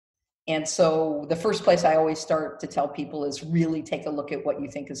And so the first place I always start to tell people is really take a look at what you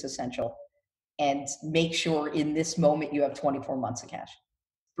think is essential and make sure in this moment you have 24 months of cash.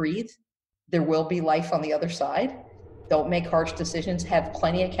 Breathe. There will be life on the other side. Don't make harsh decisions. Have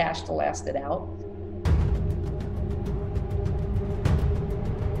plenty of cash to last it out.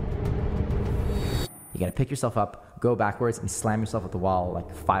 You got to pick yourself up, go backwards, and slam yourself at the wall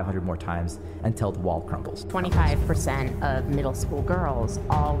like 500 more times until the wall crumbles. 25% of middle school girls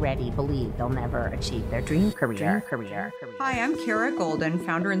already believe they'll never achieve their dream career. Hi, I'm Goldin,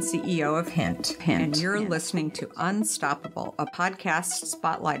 founder and CEO of Hint. And you're listening to Unstoppable, a podcast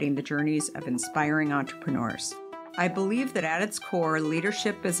spotlighting the journeys of inspiring entrepreneurs. I believe that at its core,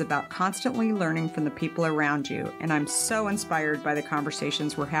 leadership is about constantly learning from the people around you, and I'm so inspired by the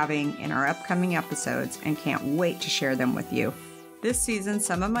conversations we're having in our upcoming episodes and can't wait to share them with you. This season,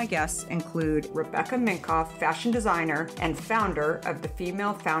 some of my guests include Rebecca Minkoff, fashion designer and founder of the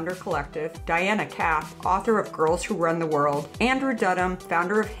Female Founder Collective, Diana Kapp, author of Girls Who Run the World, Andrew Dudham,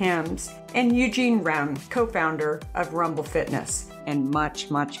 founder of Hims, and Eugene Rem, co-founder of Rumble Fitness, and much,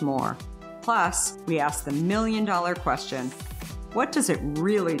 much more. Plus, we ask the million-dollar question, what does it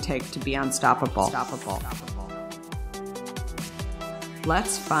really take to be unstoppable?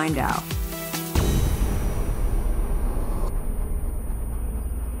 Let's find out.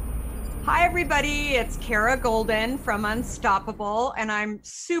 Hi, everybody. It's Goldin from Unstoppable, and I'm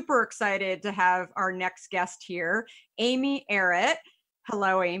super excited to have our next guest here, Amy Errett.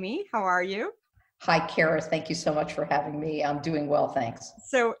 Hello, Amy. How are you? Hi, Kara. Thank you so much for having me. I'm doing well, thanks.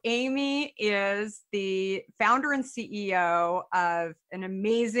 So Amy is the founder and CEO of an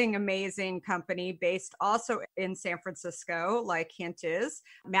amazing company based also in San Francisco, like Hint is,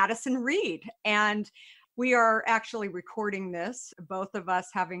 Madison Reed. And we are actually recording this, both of us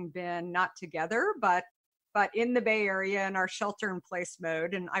having been not together, but in the Bay Area in our shelter in place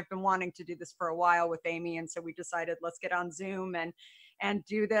mode. And I've been wanting to do this for a while with Amy. And so we decided, let's get on Zoom and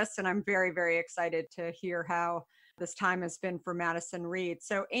do this. And I'm very, very excited to hear how this time has been for Madison Reed.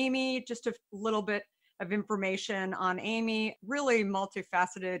 So Amy, just a little bit of information on Amy, really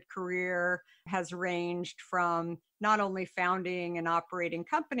multifaceted career, has ranged from not only founding and operating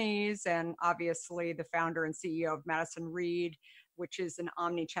companies, and obviously the founder and CEO of Madison Reed, which is an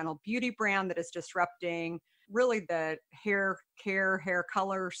omni-channel beauty brand that is disrupting really the hair care, hair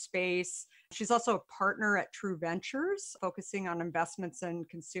color space. She's also a partner at True Ventures, focusing on investments in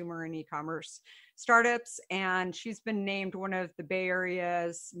consumer and e-commerce startups. And she's been named one of the Bay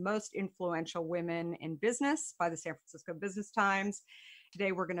Area's most influential women in business by the San Francisco Business Times.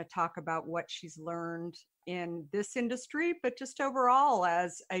 Today, we're going to talk about what she's learned in this industry, but just overall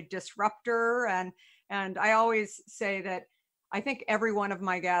as a disruptor. And I always say that I think every one of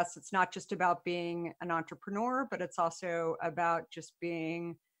my guests, it's not just about being an entrepreneur, but it's also about just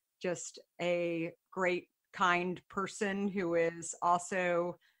being just a great, kind person who is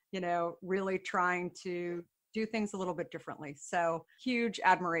also, really trying to do things a little bit differently. So huge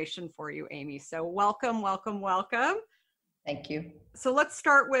admiration for you, Amy. So welcome. Thank you. So let's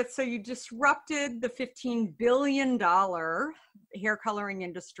start with, so you disrupted the $15 billion hair coloring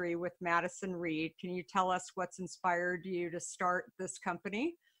industry with Madison Reed. Can you tell us what's inspired you to start this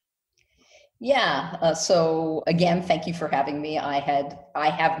company? Yeah. So again, thank you for having me. I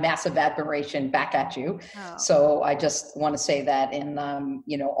have massive admiration back at you. Oh. So I just want to say that, and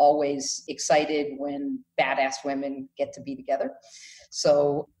always excited when badass women get to be together.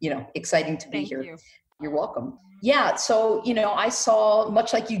 So, exciting to be Thank here. you. You're welcome. Yeah. So, I saw,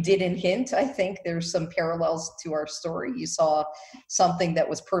 much like you did in Hint, I think there's some parallels to our story. You saw something that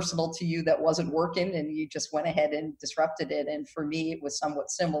was personal to you that wasn't working, and you just went ahead and disrupted it. And for me, it was somewhat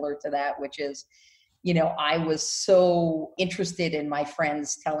similar to that, which is, I was so interested in my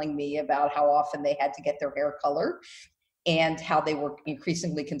friends telling me about how often they had to get their hair colored and how they were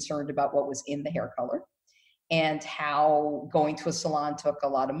increasingly concerned about what was in the hair color, and how going to a salon took a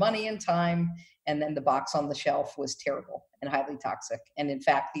lot of money and time. And then the box on the shelf was terrible and highly toxic. And in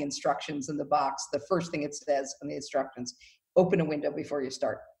fact, the instructions in the box, the first thing it says in the instructions, open a window before you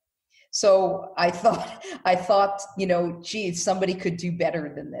start. So I thought, geez, somebody could do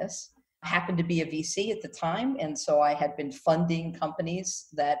better than this. I happened to be a VC at the time. And so I had been funding companies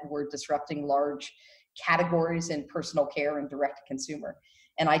that were disrupting large categories in personal care and direct to consumer.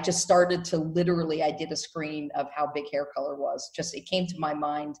 And I just started to I did a screen of how big hair color was. It came to my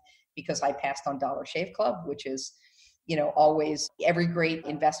mind because I passed on Dollar Shave Club, which is, always every great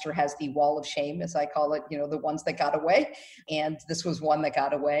investor has the wall of shame, as I call it, the ones that got away. And this was one that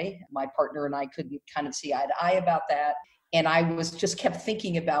got away. My partner and I couldn't kind of see eye to eye about that. And I kept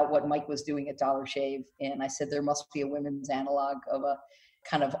thinking about what Mike was doing at Dollar Shave. And I said, there must be a women's analog of a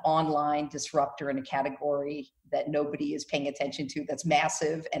kind of online disruptor in a category that nobody is paying attention to, that's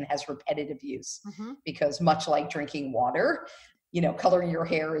massive and has repetitive use. Because much like drinking water, coloring your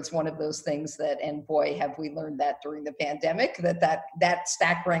hair is one of those things that, and boy, have we learned that during the pandemic, that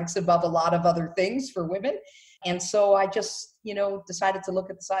stack ranks above a lot of other things for women. And so I just, decided to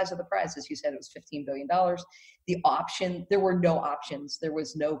look at the size of the prize. As you said, it was $15 billion. There were no options. There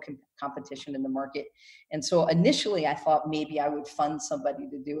was no competition in the market. And so initially I thought maybe I would fund somebody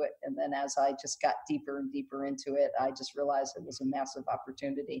to do it. And then as I just got deeper and deeper into it, I just realized it was a massive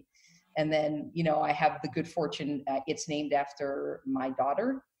opportunity. And then, I have the good fortune, it's named after my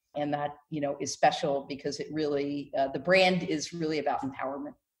daughter. And that, is special because it really, the brand is really about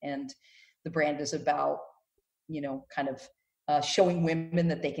empowerment. And the brand is about, kind of showing women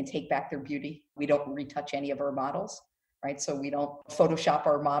that they can take back their beauty. We don't retouch any of our models, right? So we don't Photoshop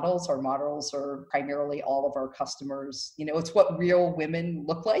our models. Our models are primarily all of our customers. It's what real women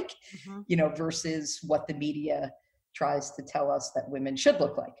look like, versus what the media tries to tell us that women should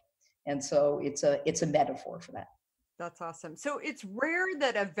look like. And so it's a metaphor for that. That's awesome. So it's rare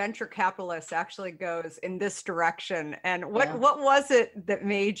that a venture capitalist actually goes in this direction. And what was it that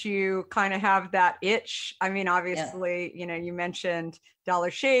made you kind of have that itch? I mean, obviously, you mentioned Dollar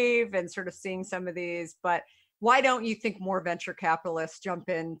Shave and sort of seeing some of these, but why don't you think more venture capitalists jump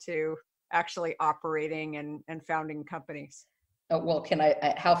into actually operating and founding companies? Oh, well,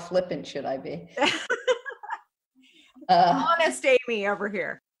 how flippant should I be? Honest Amy over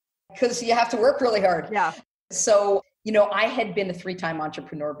here. Because you have to work really hard. Yeah. So, I had been a 3-time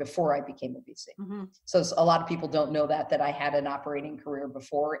entrepreneur before I became a VC. So a lot of people don't know that I had an operating career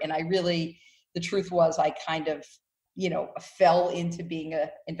before. And the truth was I kind of, fell into being an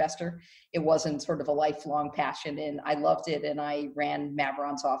investor. It wasn't sort of a lifelong passion, and I loved it. And I ran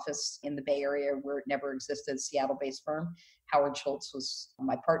Mavron's office in the Bay Area where it never existed, Seattle-based firm. Howard Schultz was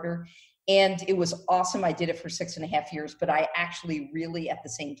my partner. And it was awesome. I did it for 6.5 years, but I actually really at the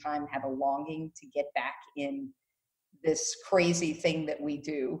same time had a longing to get back in this crazy thing that we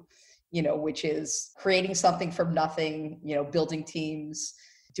do, which is creating something from nothing, building teams,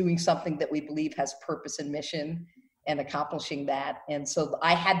 doing something that we believe has purpose and mission, and accomplishing that. And so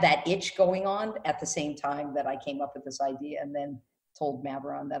I had that itch going on at the same time that I came up with this idea, and then told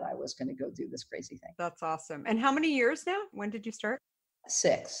Mavron that I was going to go do this crazy thing. That's awesome. And how many years now? When did you start?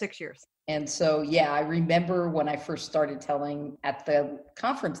 6. 6 years. And so, I remember when I first started telling at the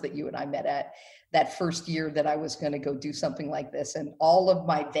conference that you and I met at, that first year that I was going to go do something like this. And all of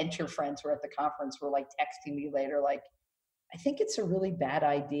my venture friends were at the conference were like texting me later, like, I think it's a really bad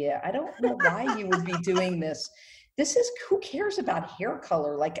idea. I don't know why you would be doing this. Who cares about hair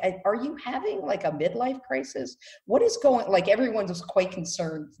color? Like, are you having like a midlife crisis? What is everyone was quite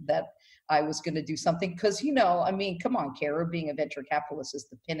concerned that I was going to do something because, come on, Kara, being a venture capitalist is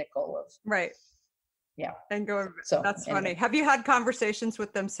the pinnacle of. Right. Yeah. And that's funny. Have you had conversations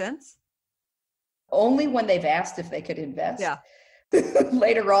with them since? Only when they've asked if they could invest. Yeah.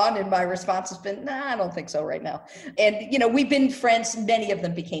 Later on, and my response has been, nah, I don't think so right now. And, we've been friends. Many of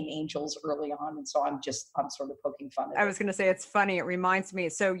them became angels early on. And so I'm sort of poking fun at it. I was going to say, it's funny. It reminds me.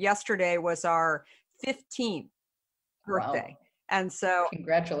 So yesterday was our 15th birthday. Wow. And so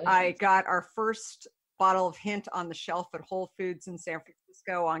congratulations. I got our first bottle of Hint on the shelf at Whole Foods in San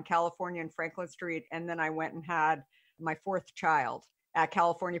Francisco on California and Franklin Street. And then I went and had my 4th child at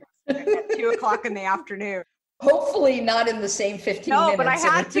California at 2:00 in the afternoon. Hopefully not in the same 15 minutes. No, but I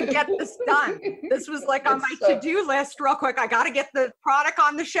had to get this done. This was like on my to-do list real quick. I got to get the product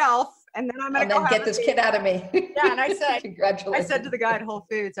on the shelf, and then I'm going to get this kid out of me. Yeah, and I said, congratulations. I said to the guy at Whole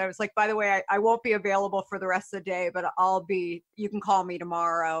Foods, I was like, by the way, I won't be available for the rest of the day, but you can call me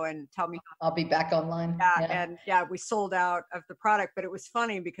tomorrow and tell me. I'll be back online. Yeah, and we sold out of the product, but it was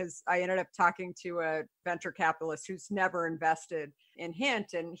funny because I ended up talking to a venture capitalist who's never invested in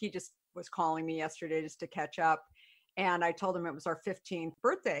Hint, and he just was calling me yesterday just to catch up. And I told him it was our 15th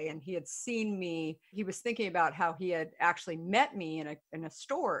birthday, and he had seen me. He was thinking about how he had actually met me in a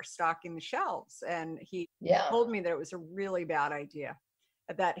store stocking the shelves. And he told me that it was a really bad idea,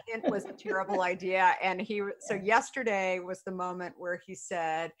 that Hint was a terrible idea. And so yesterday was the moment where he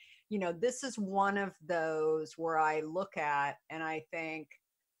said, this is one of those where I look at and I think,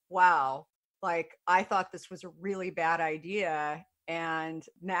 wow, like I thought this was a really bad idea. And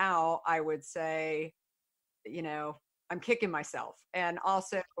now I would say, I'm kicking myself. And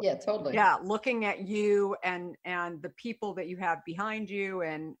also, totally. Looking at you and the people that you have behind you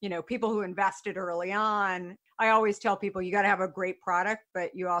and, people who invested early on. I always tell people you got to have a great product, but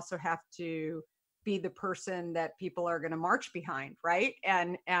you also have to be the person that people are going to march behind. Right.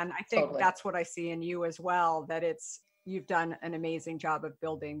 And I think that's what I see in you as well, that it's you've done an amazing job of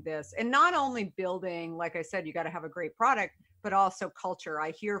building this. And not only building, like I said, you got to have a great product, but also culture.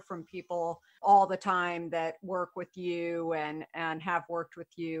 I hear from people all the time that work with you and have worked with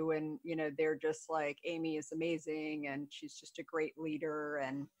you, and you know, they're just like, Amy is amazing and she's just a great leader.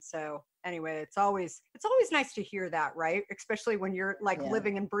 And so anyway, it's always nice to hear that, right? Especially when you're like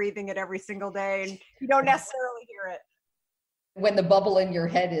living and breathing it every single day and you don't necessarily hear it. When the bubble in your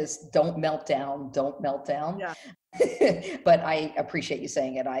head is don't melt down. Yeah. But I appreciate you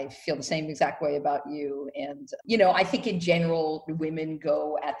saying it. I feel the same exact way about you. And, you know, I think in general, women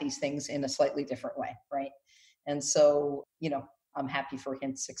go at these things in a slightly different way, right? And so, you know, I'm happy for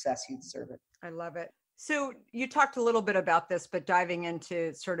Hint's success. You deserve it. I love it. So you talked a little bit about this, but diving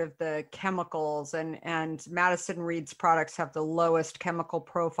into sort of the chemicals, and Madison Reed's products have the lowest chemical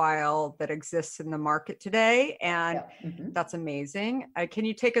profile that exists in the market today. And that's amazing. Can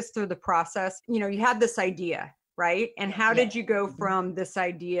you take us through the process? You know, you had this idea, right? And how did you go from this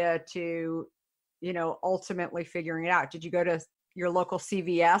idea to, you know, ultimately figuring it out? Did you go to your local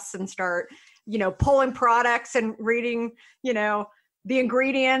CVS and start, you know, pulling products and reading, you know, the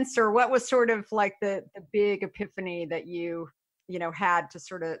ingredients, or what was sort of like the big epiphany that you know, had to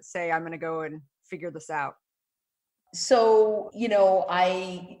sort of say, I'm going to go and figure this out? So, you know,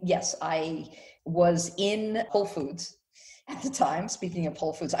 I was in Whole Foods at the time. Speaking of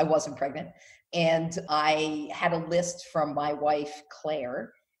Whole Foods, I wasn't pregnant. And I had a list from my wife,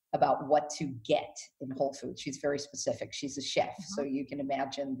 Claire, about what to get in Whole Foods. She's very specific. She's a chef. So you can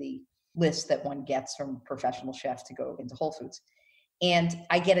imagine the list that one gets from a professional chef to go into Whole Foods. And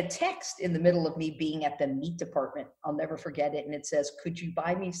I get a text in the middle of me being at the meat department. I'll never forget it. And it says, could you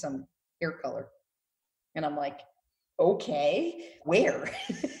buy me some hair color? And I'm like, okay, where?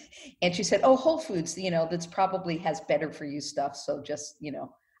 And she said, oh, Whole Foods, you know, that's probably has better for you stuff. So just, you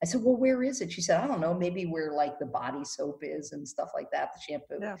know, I said, well, where is it? She said, I don't know, maybe where like the body soap is and stuff like that, the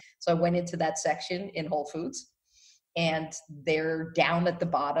shampoo. Yeah. So I went into that section in Whole Foods, and they're down at the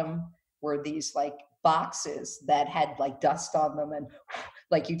bottom were these like boxes that had like dust on them, and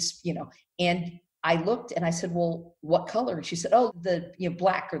like you know, and I looked and I said, well, what color? And she said, oh, the, you know,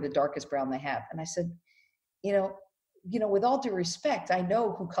 black or the darkest brown they have. And I said, you know, with all due respect, I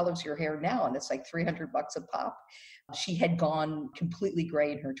know who colors your hair now, and it's like $300 a pop. She had gone completely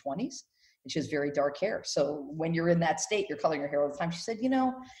gray in her 20s, and she has very dark hair. So when you're in that state, you're coloring your hair all the time. She said, you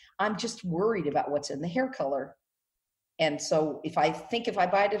know, I'm just worried about what's in the hair color. And so if I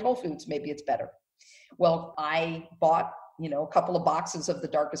buy it at Whole Foods, maybe it's better. Well, I bought, you know, a couple of boxes of the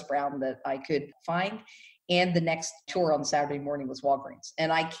darkest brown that I could find. And the next tour on Saturday morning was Walgreens.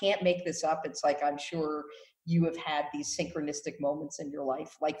 And I can't make this up. It's like, I'm sure you have had these synchronistic moments in your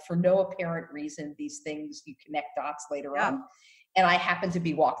life. Like for no apparent reason, these things, you connect dots later on. And I happened to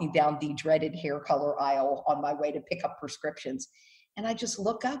be walking down the dreaded hair color aisle on my way to pick up prescriptions. And I just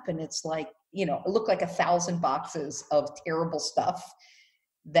look up and it's like, you know, it looked like 1,000 boxes of terrible stuff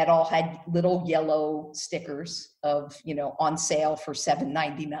that all had little yellow stickers of, you know, on sale for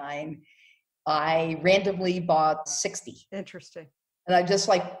 $7.99. I randomly bought 60. Interesting. And I just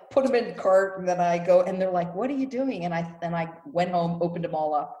like put them in the cart, and then I go, and they're like, what are you doing? And I went home, opened them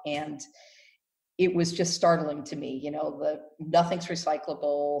all up, and it was just startling to me, you know, nothing's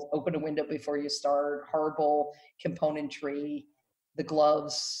recyclable, open a window before you start, horrible componentry. The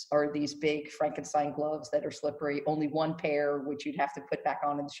gloves are these big Frankenstein gloves that are slippery, only one pair, which you'd have to put back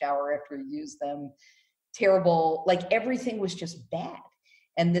on in the shower after you use them. Terrible, like everything was just bad.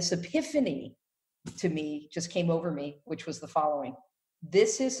 And this epiphany to me just came over me, which was the following.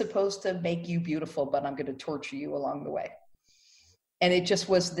 This is supposed to make you beautiful, but I'm going to torture you along the way. And it just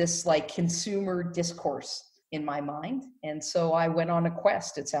was this like consumer discourse in my mind. And so I went on a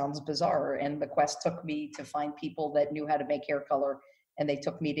quest. It sounds bizarre. And the quest took me to find people that knew how to make hair color. And they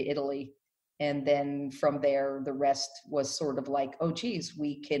took me to Italy. And then from there, the rest was sort of like, oh, geez,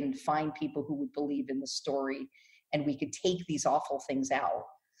 we can find people who would believe in the story, and we could take these awful things out.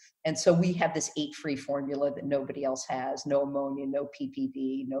 And so we have this 8-free formula that nobody else has. No ammonia, no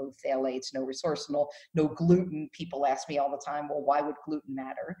PPD, no phthalates, no resorcinol, no gluten. People ask me all the time, well, why would gluten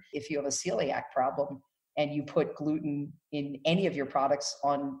matter? If you have a celiac problem and you put gluten in any of your products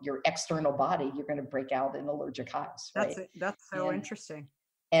on your external body, you're going to break out in allergic hives. Right? That's so interesting.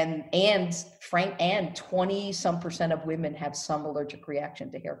 And 20% of women have some allergic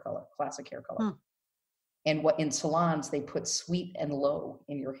reaction to hair color, classic hair color. And what in salons, they put sweet and low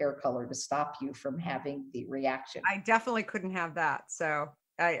in your hair color to stop you from having the reaction. I definitely couldn't have that. So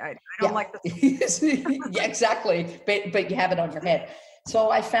I don't like this. Yeah, exactly. But you have it on your head.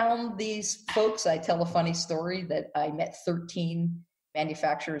 So I found these folks. I tell a funny story that I met 13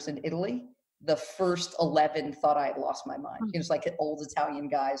 manufacturers in Italy the first 11 thought I had lost my mind. It was like old Italian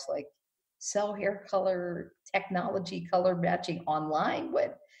guys, like, sell hair color, technology, color matching online.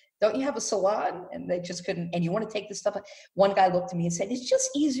 What? Don't you have a salon? And they just couldn't. And you want to take this stuff? One guy looked at me and said, it's just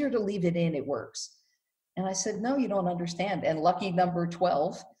easier to leave it in. It works. And I said, no, you don't understand. And lucky number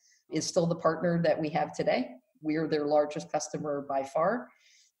 12 is still the partner that we have today. We are their largest customer by far.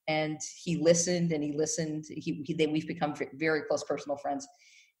 And he listened and he listened. We've become very close personal friends.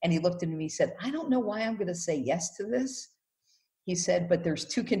 And he looked at me and he said, I don't know why I'm going to say yes to this. He said, but there's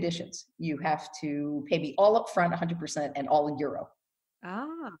 2 conditions. You have to pay me all up front, 100%, and all in euro.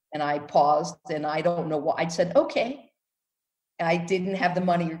 And I paused and I don't know why. I said, okay. I didn't have the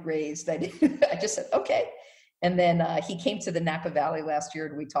money raised. I just said, okay. And then he came to the Napa Valley last year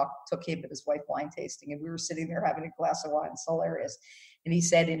and we took him and his wife wine tasting, and we were sitting there having a glass of wine. It's hilarious. And he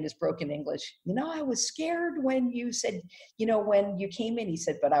said in his broken English, I was scared when you said, when you came in, he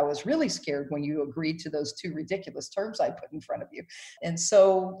said, but I was really scared when you agreed to those 2 ridiculous terms I put in front of you. And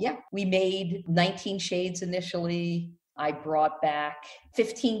so, we made 19 shades initially. I brought back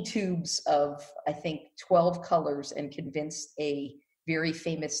 15 tubes of, I think, 12 colors and convinced a very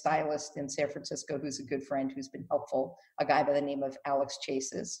famous stylist in San Francisco who's a good friend who's been helpful, a guy by the name of Alex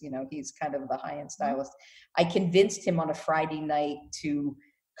Chases. He's kind of the high-end stylist. I convinced him on a Friday night to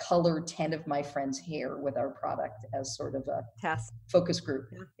color 10 of my friends' hair with our product as sort of a test focus group.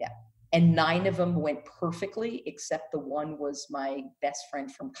 Yeah. And 9 of them went perfectly, except the one was my best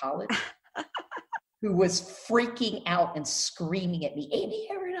friend from college. Who was freaking out and screaming at me, Amy,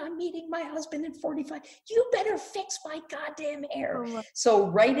 Errett, I'm meeting my husband in 45. You better fix my goddamn hair. So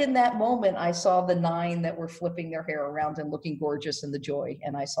right in that moment, I saw the 9 that were flipping their hair around and looking gorgeous and the joy,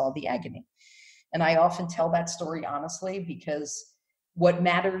 and I saw the agony. And I often tell that story honestly, because what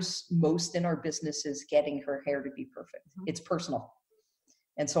matters most in our business is getting her hair to be perfect. It's personal.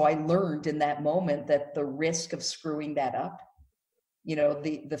 And so I learned in that moment that the risk of screwing that up,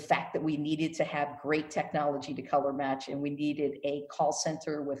 the fact that we needed to have great technology to color match, and we needed a call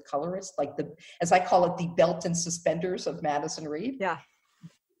center with colorists, like as I call it, the belt and suspenders of Madison Reed. Yeah.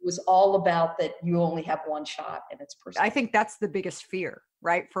 It was all about that you only have one shot and it's personal. I think that's the biggest fear,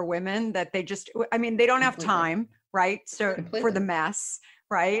 right? For women, that they they don't have time, right? So for the mess,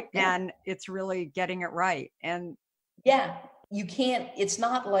 right? Yeah. And it's really getting it right. And you can't, it's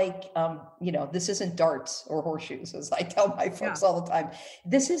not like, this isn't darts or horseshoes, as I tell my folks all the time.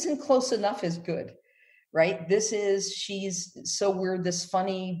 This isn't close enough is good, right? We're this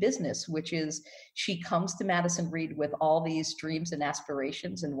funny business, which is she comes to Madison Reed with all these dreams and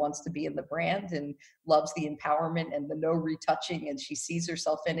aspirations and wants to be in the brand and loves the empowerment and the no retouching, and she sees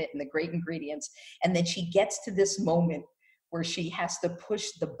herself in it and the great ingredients. And then she gets to this moment where she has to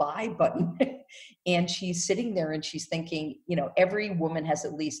push the buy button and she's sitting there and she's thinking, every woman has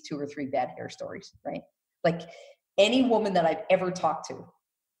at least 2 or 3 bad hair stories, right? Like any woman that I've ever talked to,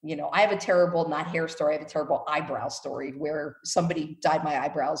 I have a terrible, not hair story, I have a terrible eyebrow story where somebody dyed my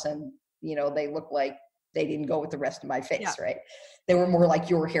eyebrows and, they look like they didn't go with the rest of my face, right? They were more like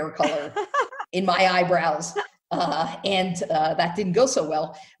your hair color in my eyebrows. And that didn't go so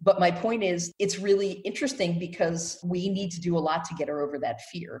well. But my point is, it's really interesting because we need to do a lot to get her over that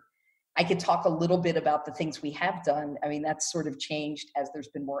fear. I could talk a little bit about the things we have done. I mean, that's sort of changed as there's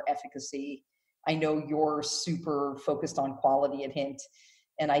been more efficacy. I know you're super focused on quality at Hint.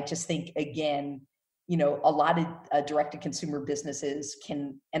 And I just think, again, a lot of direct-to-consumer businesses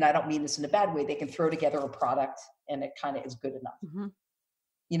can, and I don't mean this in a bad way, they can throw together a product and it kind of is good enough.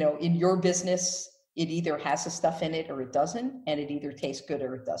 Mm-hmm. In your business, it either has the stuff in it or it doesn't, and it either tastes good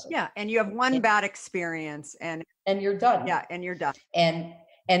or it doesn't. Yeah, and you have one bad experience and you're done. Yeah, and you're done.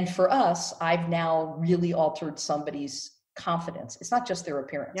 And for us, I've now really altered somebody's confidence. It's not just their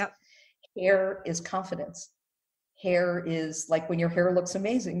appearance. Yep. Hair is confidence. Hair is like when your hair looks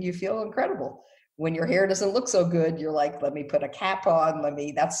amazing, you feel incredible. When your hair doesn't look so good, you're like, let me put a cap on, let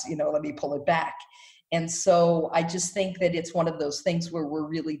me pull it back. And so I just think that it's one of those things where we're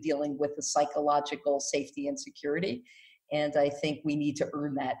really dealing with the psychological safety and security. And I think we need to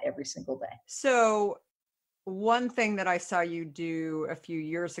earn that every single day. So one thing that I saw you do a few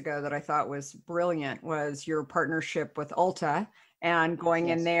years ago that I thought was brilliant was your partnership with Alta and going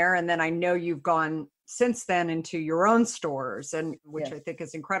in there. And then I know you've gone since then into your own stores, and which I think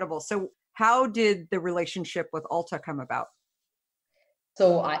is incredible. So how did the relationship with Alta come about?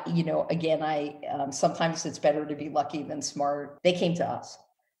 So sometimes it's better to be lucky than smart. They came to us.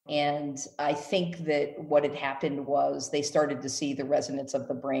 And I think that what had happened was they started to see the resonance of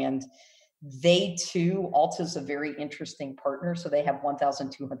the brand. They too, Alta's a very interesting partner. So they have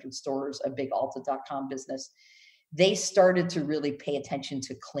 1,200 stores, a big Alta.com business. They started to really pay attention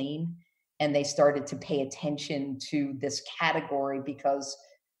to clean and they started to pay attention to this category because,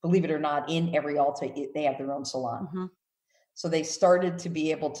 believe it or not, in every Alta, they have their own salon. Mm-hmm. So they started to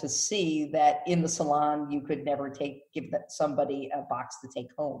be able to see that in the salon, you could never give somebody a box to take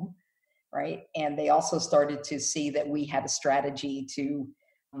home, right? And they also started to see that we had a strategy to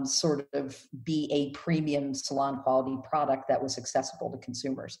sort of be a premium salon quality product that was accessible to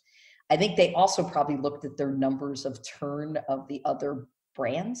consumers. I think they also probably looked at their numbers of turn of the other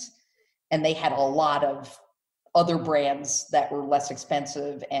brands, and they had a lot of other brands that were less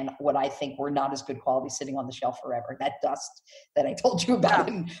expensive and what I think were not as good quality sitting on the shelf forever. That dust that I told you about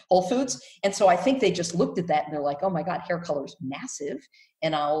in Whole Foods. And so I think they just looked at that and they're like, oh my God, hair color is massive.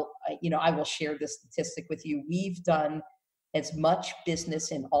 And I will share this statistic with you. We've done as much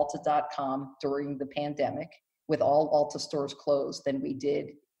business in Alta.com during the pandemic with all Alta stores closed than we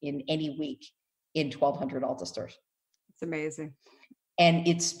did in any week in 1,200 Alta stores. It's amazing. And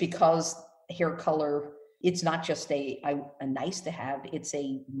it's because hair color, it's not just a nice to have, it's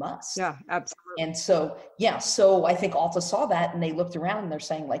a must. Yeah, absolutely. And so I think Alta saw that and they looked around and they're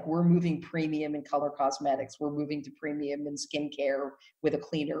saying, like, we're moving premium in color cosmetics. We're moving to premium in skincare with a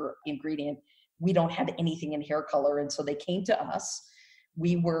cleaner ingredient. We don't have anything in hair color. And so they came to us.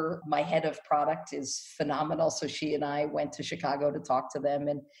 My head of product is phenomenal. So she and I went to Chicago to talk to them.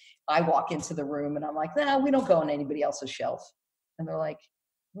 And I walk into the room and I'm like, no, we don't go on anybody else's shelf. And they're like,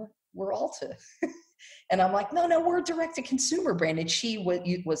 we're Alta. And I'm like, no, we're a direct-to-consumer brand. And she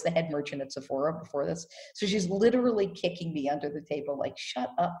was the head merchant at Sephora before this. So she's literally kicking me under the table, like, shut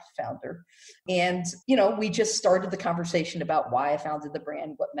up, founder. And, we just started the conversation about why I founded the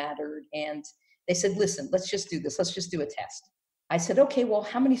brand, what mattered. And they said, listen, let's just do this. Let's just do a test. I said, okay, well,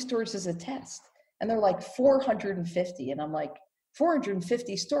 how many stores is a test? And they're like, 450. And I'm like,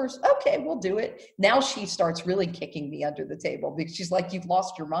 450 stores? Okay, we'll do it. Now she starts really kicking me under the table because she's like, you've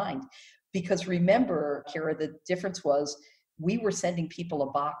lost your mind. Because remember, Kara, the difference was we were sending people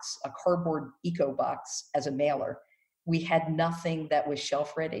a cardboard eco box as a mailer. We had nothing that was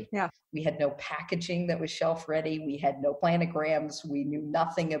shelf ready. Yeah. We had no packaging that was shelf ready. We had no planograms. We knew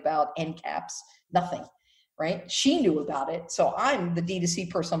nothing about end caps, nothing, right? She knew about it. So I'm the D2C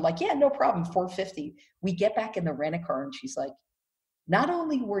person. I'm like, yeah, no problem, 450. We get back in the rent-a-car and she's like, not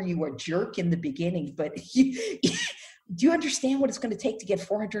only were you a jerk in the beginning, but do you understand what it's going to take to get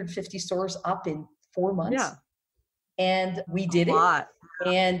 450 stores up in 4 months? Yeah. And we did it.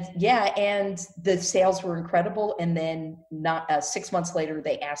 And and the sales were incredible. And then 6 months later,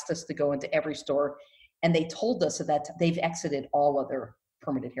 they asked us to go into every store. And they told us that they've exited all other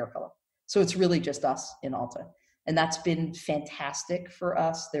permanent hair color. So it's really just us in Alta. And that's been fantastic for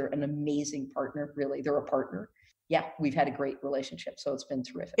us. They're an amazing partner, really. They're a partner. Yeah, we've had a great relationship. So it's been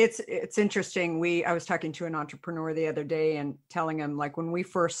terrific. It's interesting. I was talking to an entrepreneur the other day and telling him, like, when we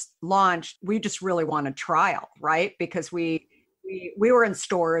first launched, we just really wanted trial, right? Because we were in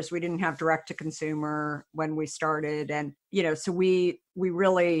stores. We didn't have direct to consumer when we started. And, so we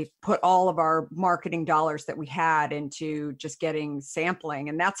really put all of our marketing dollars that we had into just getting sampling.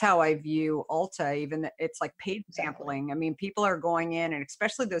 And that's how I view Alta, even it's like paid sampling. I mean, people are going in, and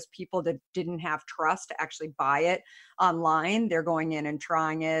especially those people that didn't have trust to actually buy it online, they're going in and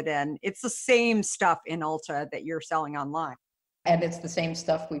trying it. And it's the same stuff in Alta that you're selling online. And it's the same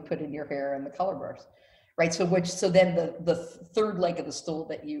stuff we put in your hair and the color bars. Right. So then the third leg of the stool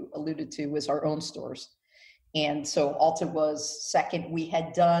that you alluded to was our own stores. And so Alta was second.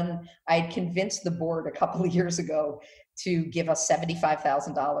 I had convinced the board a couple of years ago to give us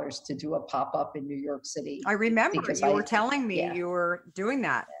 $75,000 to do a pop-up in New York City. I remember you were telling me you were doing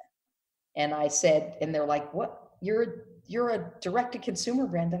that. And I said, and they're like, what? You're a direct-to-consumer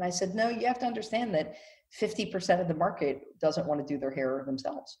brand. And I said, no, you have to understand that 50% of the market doesn't want to do their hair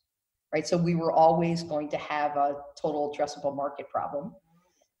themselves. Right. So we were always going to have a total addressable market problem.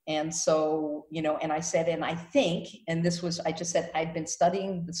 And so, and I said, and I think, and I just said, I've been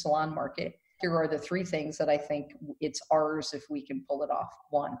studying the salon market. Here are the three things that I think it's ours if we can pull it off.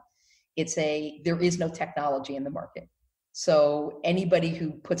 One, there is no technology in the market. So anybody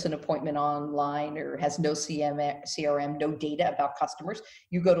who puts an appointment online or has no CRM, no data about customers,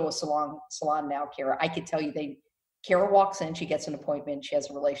 you go to a salon now, Kara, I could tell you Kara walks in, she gets an appointment, she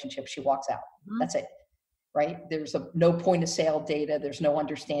has a relationship, she walks out. Mm-hmm. That's it, right? There's no point of sale data. There's no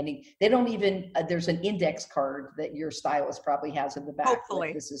understanding. They don't even, there's an index card that your stylist probably has in the back. Hopefully.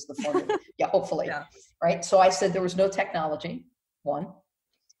 Like, this is the formula. Yeah, hopefully. Yeah. Right? So I said there was no technology, one.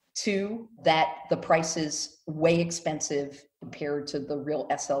 Two, that the price is way expensive compared to the real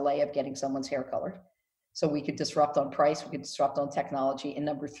SLA of getting someone's hair colored. So we could disrupt on price, we could disrupt on technology. And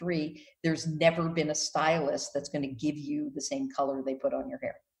number three, there's never been a stylist that's going to give you the same color they put on your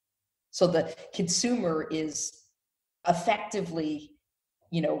hair. So the consumer is effectively,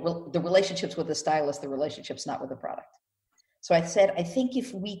 the relationships with the stylist, the relationship's not with the product. So I said, I think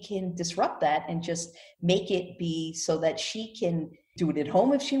if we can disrupt that and just make it be so that she can do it at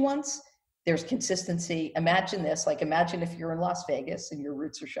home if she wants, there's consistency. Imagine this, imagine if you're in Las Vegas and your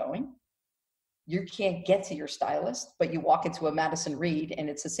roots are showing. You can't get to your stylist, but you walk into a Madison Reed and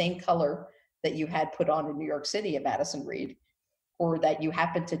it's the same color that you had put on in New York City at Madison Reed, or that you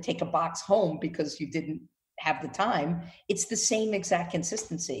happen to take a box home because you didn't have the time. It's the same exact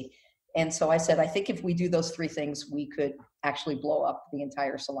consistency. And so I said, I think if we do those three things, we could actually blow up the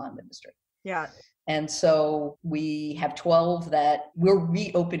entire salon industry. Yeah. And so we have 12 that we'll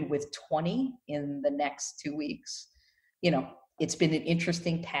reopen with 20 in the next 2 weeks. It's been an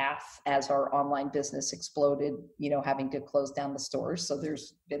interesting path as our online business exploded, having to close down the stores. So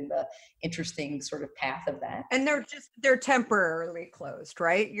there's been the interesting sort of path of that. And they're temporarily closed,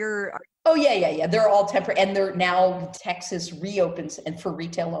 right? Oh yeah. They're all temporary. And they're now Texas reopens and for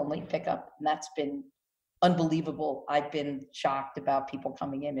retail only pickup. And that's been unbelievable. I've been shocked about people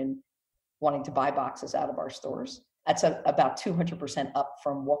coming in and wanting to buy boxes out of our stores. That's about 200% up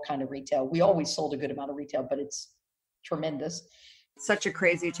from what kind of retail. We always sold a good amount of retail, but it's tremendous. Such a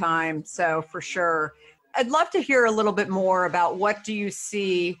crazy time. So for sure, I'd love to hear a little bit more about what do you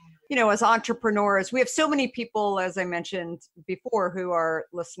see, as entrepreneurs. We have so many people, as I mentioned before, who are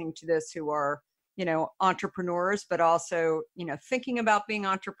listening to this, who are, entrepreneurs, but also, thinking about being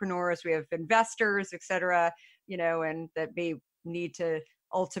entrepreneurs. We have investors, et cetera, and that may need to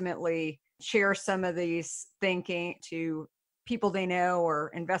ultimately share some of these thinking to people they know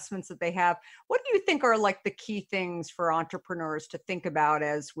or investments that they have. What do you think are the key things for entrepreneurs to think about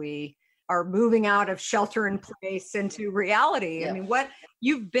as we are moving out of shelter in place into reality? Yeah. I mean, what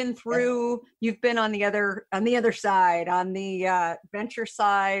you've been through, you've been on the other side, on the venture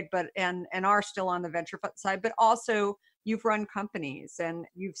side, and are still on the venture side, but also you've run companies and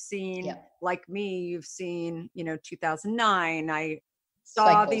you've seen, like me, you've seen, 2009, I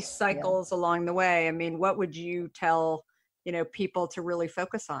saw these cycles along the way. I mean, what would you tell people to really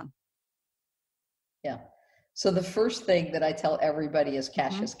focus on? Yeah. So the first thing that I tell everybody is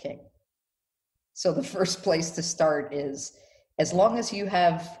cash is king. So the first place to start is, as long as you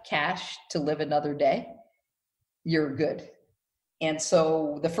have cash to live another day, you're good. And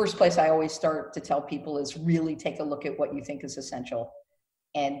so the first place I always start to tell people is really take a look at what you think is essential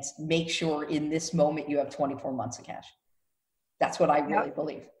and make sure in this moment you have 24 months of cash. That's what I really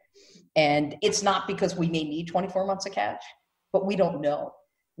believe. And it's not because we may need 24 months of cash, but we don't know.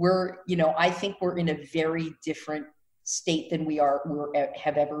 I think we're in a very different state than we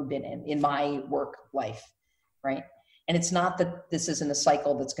have ever been in my work life, right? And it's not that this isn't a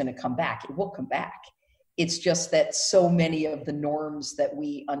cycle that's going to come back. It will come back. It's just that so many of the norms that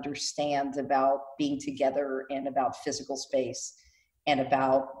we understand about being together and about physical space and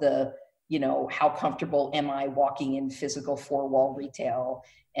about the, how comfortable am I walking in physical four-wall retail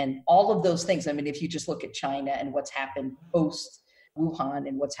and all of those things. I mean, if you just look at China and what's happened post Wuhan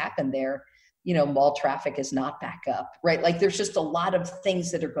and what's happened there, mall traffic is not back up, right? There's just a lot of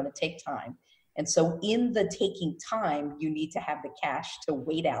things that are going to take time. And so in the taking time, you need to have the cash to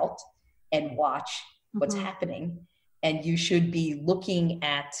wait out and watch what's happening. And you should be looking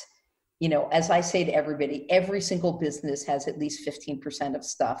at, as I say to everybody, every single business has at least 15% of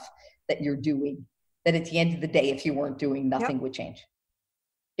stuff that you're doing that at the end of the day, if you weren't doing, nothing would change.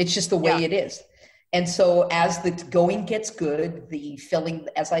 It's just the way it is. And so as the going gets good, the filling,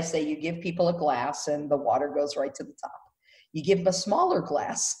 as I say, you give people a glass and the water goes right to the top. You give them a smaller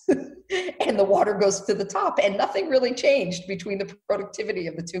glass and the water goes to the top, and nothing really changed between the productivity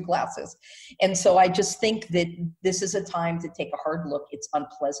of the two glasses. And so I just think that this is a time to take a hard look. It's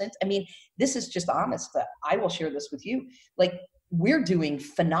unpleasant. I mean, this is just honest. I will share this with you. We're doing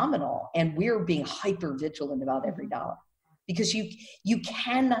phenomenal and we're being hyper vigilant about every dollar, because you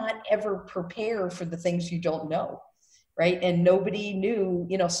cannot ever prepare for the things you don't know, right? And nobody knew,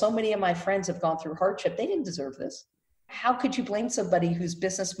 so many of my friends have gone through hardship. They didn't deserve this. How could you blame somebody whose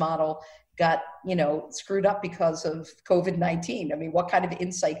business model got, screwed up because of COVID-19? I mean, what kind of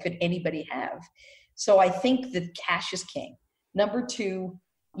insight could anybody have? So I think that cash is king. Number two,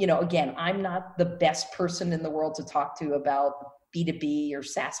 again, I'm not the best person in the world to talk to about B2B or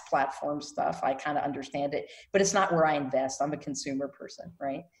SaaS platform stuff. I kind of understand it, but it's not where I invest. I'm a consumer person,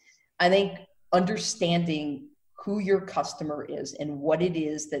 right? I think understanding who your customer is and what it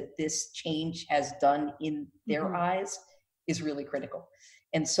is that this change has done in their eyes is really critical.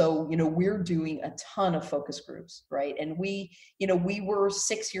 And so, we're doing a ton of focus groups, right? And we were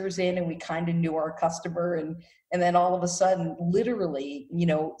 6 years in and we kind of knew our customer, and then all of a sudden, literally,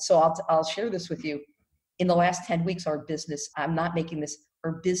 so I'll share this with you. In the last 10 weeks, our business, I'm not making this,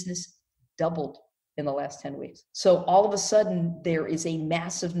 our business doubled in the last 10 weeks. So all of a sudden, there is a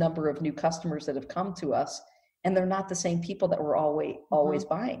massive number of new customers that have come to us, and they're not the same people that were always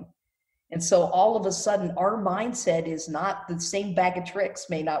buying. And so all of a sudden, our mindset is not the same bag of tricks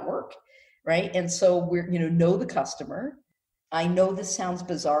may not work, right? And so we're, know the customer. I know this sounds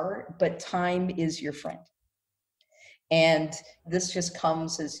bizarre, but time is your friend. And this just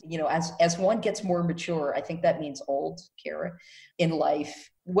comes as one gets more mature, I think that means old, Kara, in life.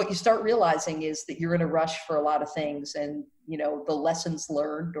 What you start realizing is that you're in a rush for a lot of things, and, the lessons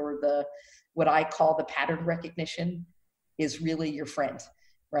learned, or what I call the pattern recognition, is really your friend.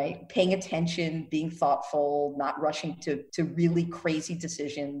 Right? Paying attention, being thoughtful, not rushing to really crazy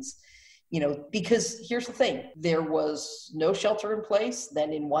decisions, because here's the thing, there was no shelter in place.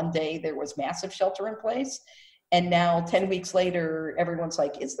 Then in one day there was massive shelter in place. And now 10 weeks later, everyone's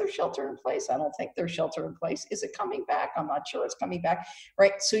like, is there shelter in place? I don't think there's shelter in place. Is it coming back? I'm not sure it's coming back.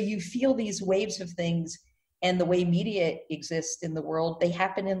 Right? So you feel these waves of things, and the way media exists in the world, they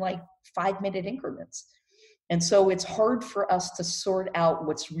happen in like 5-minute increments. And so it's hard for us to sort out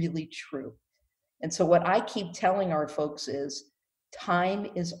what's really true. And so what I keep telling our folks is time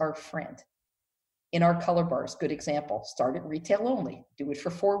is our friend. In our color bars, good example, start at retail only, do it for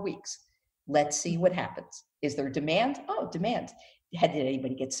 4 weeks. Let's see what happens. Is there demand? Oh, demand. Did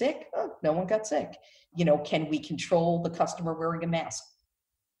anybody get sick? Oh, no one got sick. Can we control the customer wearing a mask?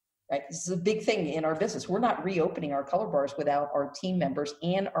 Right? This is a big thing in our business. We're not reopening our color bars without our team members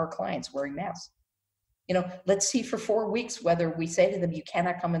and our clients wearing masks. Let's see for 4 weeks whether we say to them, you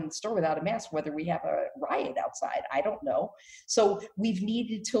cannot come in the store without a mask, whether we have a riot outside. I don't know. So we've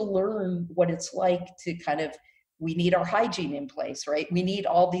needed to learn what it's like to we need our hygiene in place, right? We need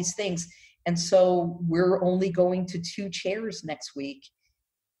all these things. And so we're only going to 2 chairs next week,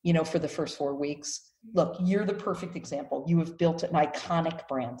 for the first 4 weeks. Look, you're the perfect example. You have built an iconic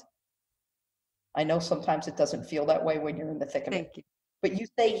brand. I know sometimes it doesn't feel that way when you're in the thick of it. Thank you. But you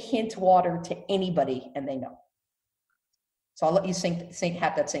say hint water to anybody and they know. So I'll let you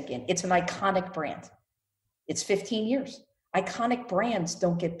have that sink in. It's an iconic brand. It's 15 years. Iconic brands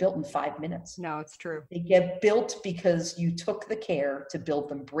don't get built in 5 minutes. No, it's true. They get built because you took the care to build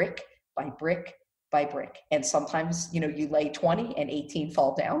them brick by brick by brick. And sometimes, you lay 20 and 18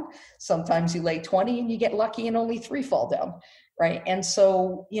 fall down. Sometimes you lay 20 and you get lucky and only 3 fall down, right? And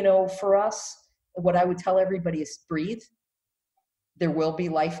so, for us, what I would tell everybody is breathe. There will be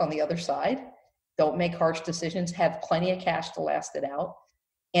life on the other side. Don't make harsh decisions. Have plenty of cash to last it out.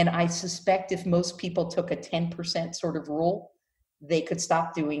 And I suspect if most people took a 10% sort of rule, they could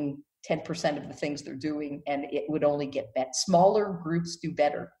stop doing 10% of the things they're doing, and it would only get better. Smaller groups do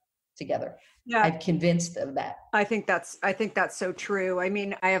better together. Yeah, I'm convinced of that. I think that's so true. I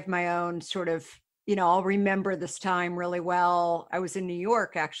mean, I have my own sort of, I'll remember this time really well. I was in New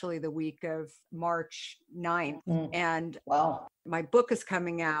York actually the week of March 9th. And wow, my book is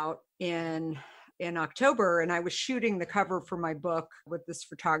coming out in October, and I was shooting the cover for my book with this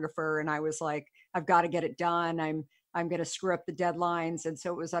photographer, and I was like, I've got to get it done. I'm going to screw up the deadlines. And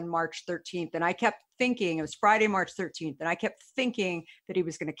so it was on March 13th. And I kept thinking, it was Friday, March 13th. And I kept thinking that he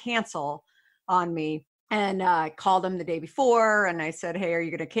was going to cancel on me. And I called him the day before and I said, hey, are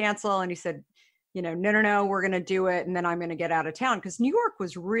you going to cancel? And he said, no, we're going to do it. And then I'm going to get out of town. Because New York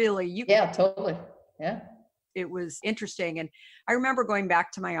was really, yeah, totally. Yeah. It was interesting. And I remember going back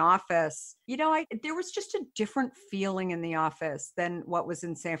to my office, there was just a different feeling in the office than what was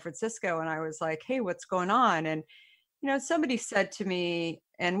in San Francisco. And I was like, hey, what's going on? And somebody said to me,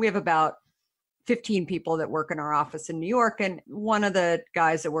 and we have about 15 people that work in our office in New York. And one of the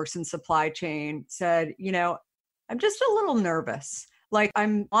guys that works in supply chain said, I'm just a little nervous. Like,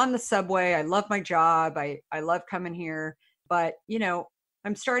 I'm on the subway. I love my job. I love coming here. But,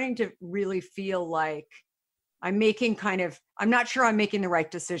 I'm starting to really feel like I'm not sure I'm making the right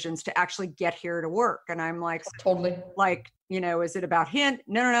decisions to actually get here to work. And I'm like, totally. Like, is it about hint?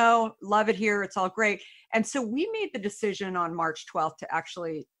 No, love it here. It's all great. And so we made the decision on March 12th to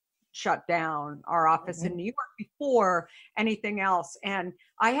actually shut down our office in New York before anything else. And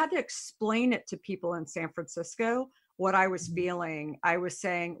I had to explain it to people in San Francisco, what I was feeling. I was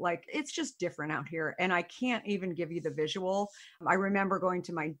saying, like, it's just different out here. And I can't even give you the visual. I remember going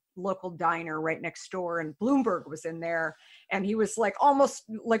to my local diner right next door, and Bloomberg was in there. And he was like almost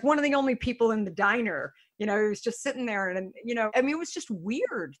like one of the only people in the diner. He was just sitting there. And, it was just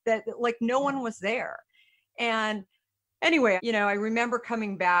weird that like no one was there. And Anyway, I remember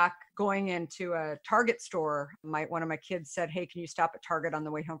coming back, going into a Target store. One of my kids said, "Hey, can you stop at Target on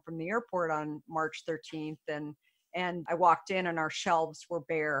the way home from the airport on March 13th?" And I walked in and our shelves were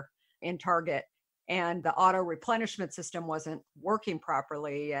bare in Target, and the auto replenishment system wasn't working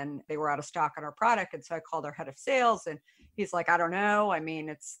properly, and they were out of stock on our product. And so I called our head of sales, and he's like, "I don't know. I mean,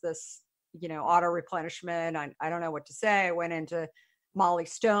 it's this, auto replenishment. I don't know what to say." I went into Molly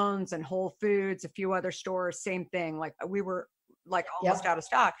Stone's and Whole Foods, a few other stores, same thing. Like we were like almost out of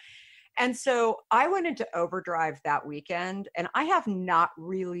stock. And so I went into overdrive that weekend, and I have not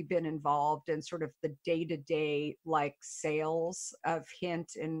really been involved in sort of the day-to-day like sales of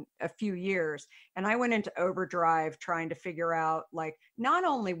Hint in a few years. And I went into overdrive trying to figure out like not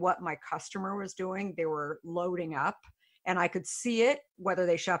only what my customer was doing, they were loading up, and I could see it, whether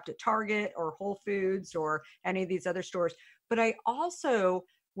they shopped at Target or Whole Foods or any of these other stores. But I also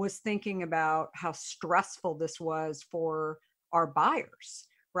was thinking about how stressful this was for our buyers,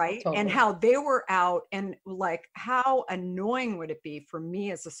 right? Totally. And how they were out, and like, how annoying would it be for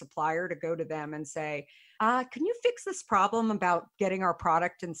me as a supplier to go to them and say, can you fix this problem about getting our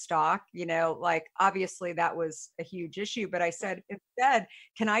product in stock? Like obviously that was a huge issue, but I said, instead,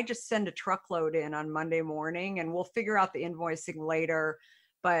 can I just send a truckload in on Monday morning and we'll figure out the invoicing later,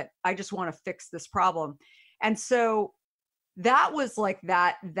 but I just want to fix this problem. And so that was like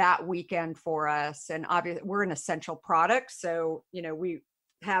that weekend for us. And obviously we're an essential product. So, we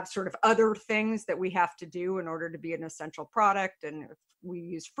have sort of other things that we have to do in order to be an essential product. And we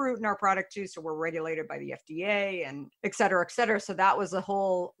use fruit in our product too. So we're regulated by the FDA and et cetera, et cetera. So that was a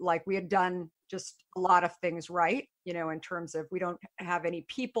whole, like we had done just a lot of things right, in terms of we don't have any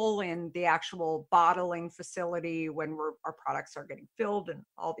people in the actual bottling facility when our products are getting filled and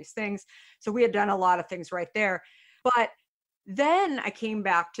all these things. So we had done a lot of things right there. But then I came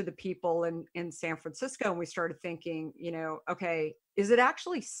back to the people in San Francisco, and we started thinking, okay, is it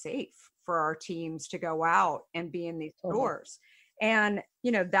actually safe for our teams to go out and be in these stores? And,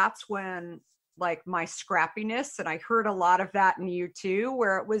 that's when like my scrappiness, and I heard a lot of that in you too,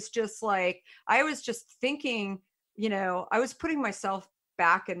 where it was just like, I was just thinking, I was putting myself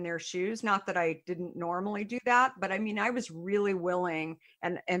back in their shoes. Not that I didn't normally do that, but I mean, I was really willing.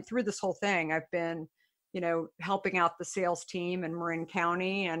 And through this whole thing, I've been helping out the sales team in Marin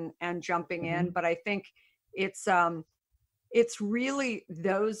County and jumping in. But I think it's really,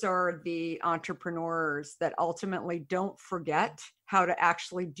 those are the entrepreneurs that ultimately don't forget how to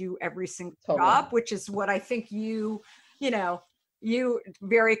actually do every single job, which is what I think you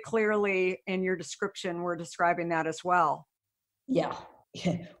very clearly in your description were describing that as well. Yeah.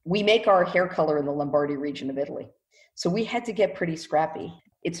 We make our hair color in the Lombardy region of Italy. So we had to get pretty scrappy.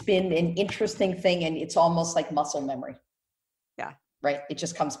 It's been an interesting thing, and it's almost like muscle memory. Yeah. Right. It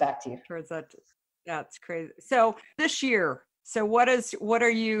just comes back to you. Towards that. That's crazy. So this year, what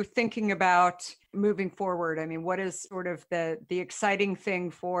are you thinking about moving forward? I mean, what is sort of the exciting thing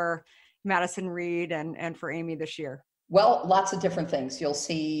for Madison Reed and for Amy this year? Well, lots of different things. You'll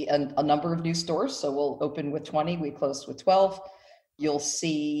see a number of new stores. So we'll open with 20. We closed with 12. You'll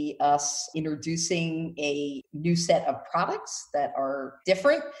see us introducing a new set of products that are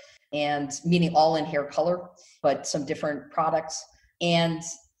different, and meaning all in hair color, but some different products. And,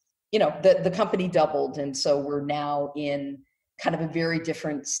 the company doubled. And so we're now in kind of a very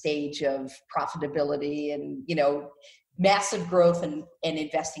different stage of profitability and, massive growth and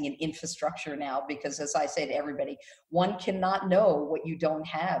investing in infrastructure now, because as I say to everybody, one cannot know what you don't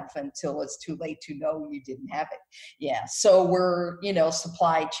have until it's too late to know you didn't have it. Yeah. So we're,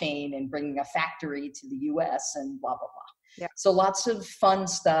 supply chain and bringing a factory to the US and blah, blah, blah. Yeah. So lots of fun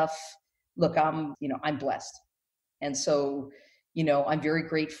stuff. Look, I'm blessed. And so, I'm very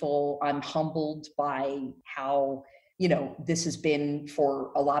grateful. I'm humbled by how, this has been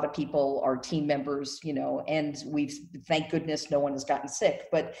for a lot of people, our team members, and we've, thank goodness, no one has gotten sick,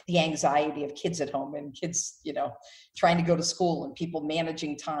 but the anxiety of kids at home and kids, trying to go to school and people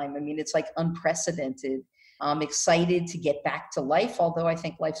managing time. I mean, it's like unprecedented. I'm excited to get back to life, although I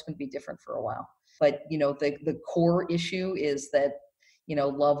think life's going to be different for a while. But, the core issue is that,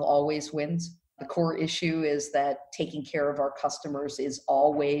 love always wins. The core issue is that taking care of our customers is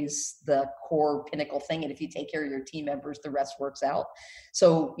always the core pinnacle thing. And if you take care of your team members, the rest works out.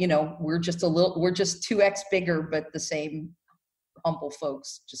 So, we're just 2x bigger, but the same humble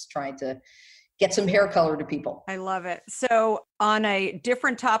folks just trying to get some hair color to people. I love it. So on a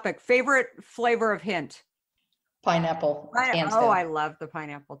different topic, favorite flavor of Hint? Pineapple. Hands down. down. I love the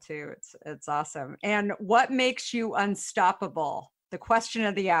pineapple too. It's awesome. And what makes you unstoppable? The question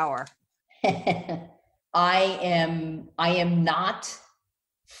of the hour. I am not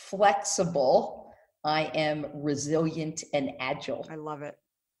flexible. I am resilient and agile. I love it.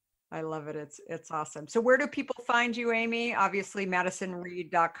 I love it. It's awesome. So where do people find you, Amy? Obviously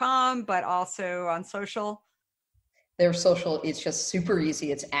madisonreed.com, but also on social. Their social, it's just super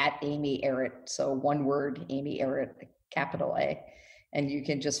easy. It's at Amy Errett. So one word, Amy Errett, capital A. And you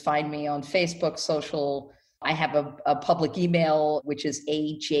can just find me on Facebook, social. I have a public email, which is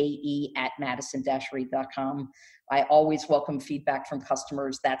aje@madison-reed.com. I always welcome feedback from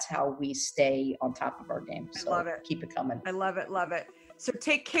customers. That's how we stay on top of our game. So I love it. Keep it coming. I love it. Love it. So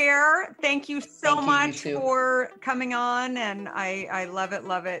take care. Thank you so much for coming on. And I love it.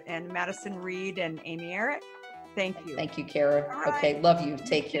 Love it. And Madison Reed and Amy Errett. Thank you. Thank you, Kara. Right. Okay. Love you.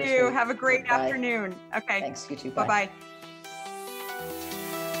 Take care. You have a great afternoon. Okay. Thanks. You too. Bye. Bye-bye.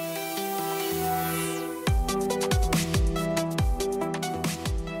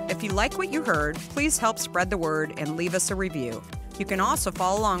 If you like what you heard, please help spread the word and leave us a review. You can also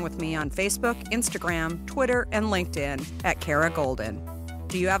follow along with me on Facebook, Instagram, Twitter, and LinkedIn at Kara Goldin.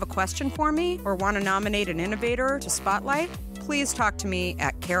 Do you have a question for me or want to nominate an innovator to spotlight? Please talk to me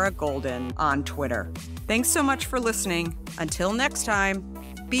at Kara Goldin on Twitter. Thanks so much for listening. Until next time,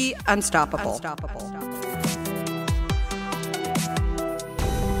 be unstoppable.